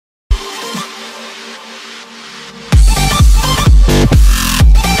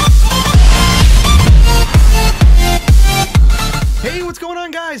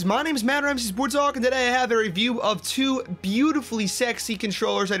MC Sports Talk, and today I have a review of two beautifully sexy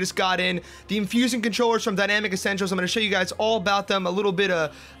controllers I just got in. The Infusion controllers from Essentialz. I'm going to show you guys all about them, a little bit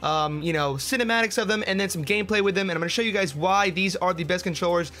of, you know, cinematics of them, and then some gameplay with them, and I'm going to show you guys why these are the best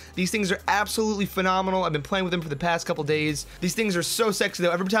controllers. These things are absolutely phenomenal. I've been playing with them for the past couple days. These things are so sexy,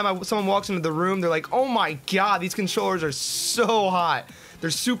 though. Every time someone walks into the room, they're like, oh my god, these controllers are so hot. They're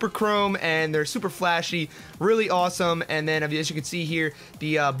super chrome and they're super flashy, really awesome. And then as you can see here,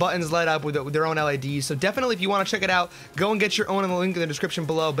 the buttons light up with their own LEDs. So definitely, if you want to check it out, go and get your own in the link in the description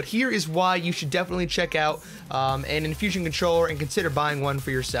below. But here is why you should definitely check out an Infusion controller and consider buying one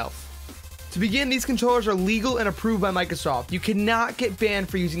for yourself. To begin, these controllers are legal and approved by Microsoft. You cannot get banned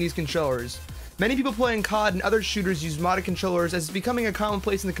for using these controllers. Many people playing COD and other shooters use modded controllers as it's becoming a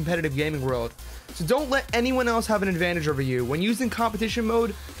commonplace in the competitive gaming world. So don't let anyone else have an advantage over you. When used in competition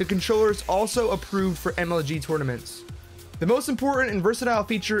mode, the controller is also approved for MLG tournaments. The most important and versatile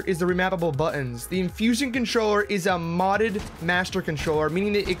feature is the remappable buttons. The Infusion controller is a modded master controller,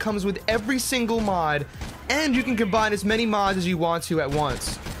 meaning that it comes with every single mod, and you can combine as many mods as you want to at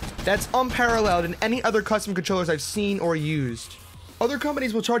once. That's unparalleled in any other custom controllers I've seen or used. Other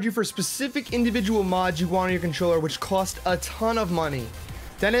companies will charge you for specific individual mods you want on your controller, which cost a ton of money.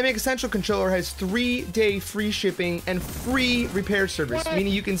 Essentialz controller has 3-day free shipping and free repair service,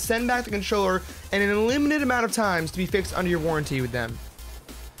 meaning you can send back the controller in an unlimited amount of times to be fixed under your warranty with them.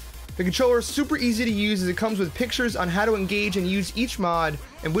 The controller is super easy to use as it comes with pictures on how to engage and use each mod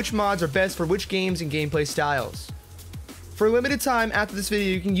and which mods are best for which games and gameplay styles. For a limited time after this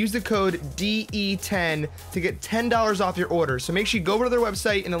video, you can use the code DE10 to get $10 off your order. So make sure you go over to their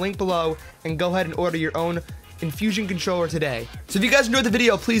website in the link below and go ahead and order your own Infusion controller today. So if you guys enjoyed the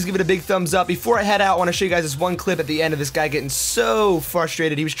video, please give it a big thumbs up. Before I head out, I want to show you guys this one clip at the end of this guy getting so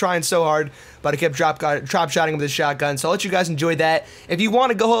frustrated. He was trying so hard, but I kept drop shotting him with his shotgun. So I'll let you guys enjoy that. If you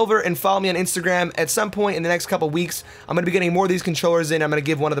want to go over and follow me on Instagram, at some point in the next couple weeks, I'm going to be getting more of these controllers in. I'm going to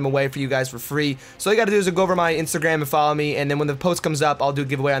give one of them away for you guys for free. So all you got to do is go over my Instagram and follow me, and then when the post comes up, I'll do a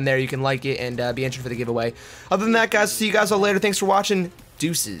giveaway on there. You can like it and be entered for the giveaway. Other than that, guys, see you guys all later. Thanks for watching.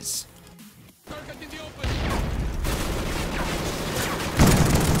 Deuces.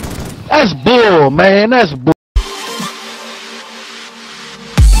 That's bull, man. That's bull.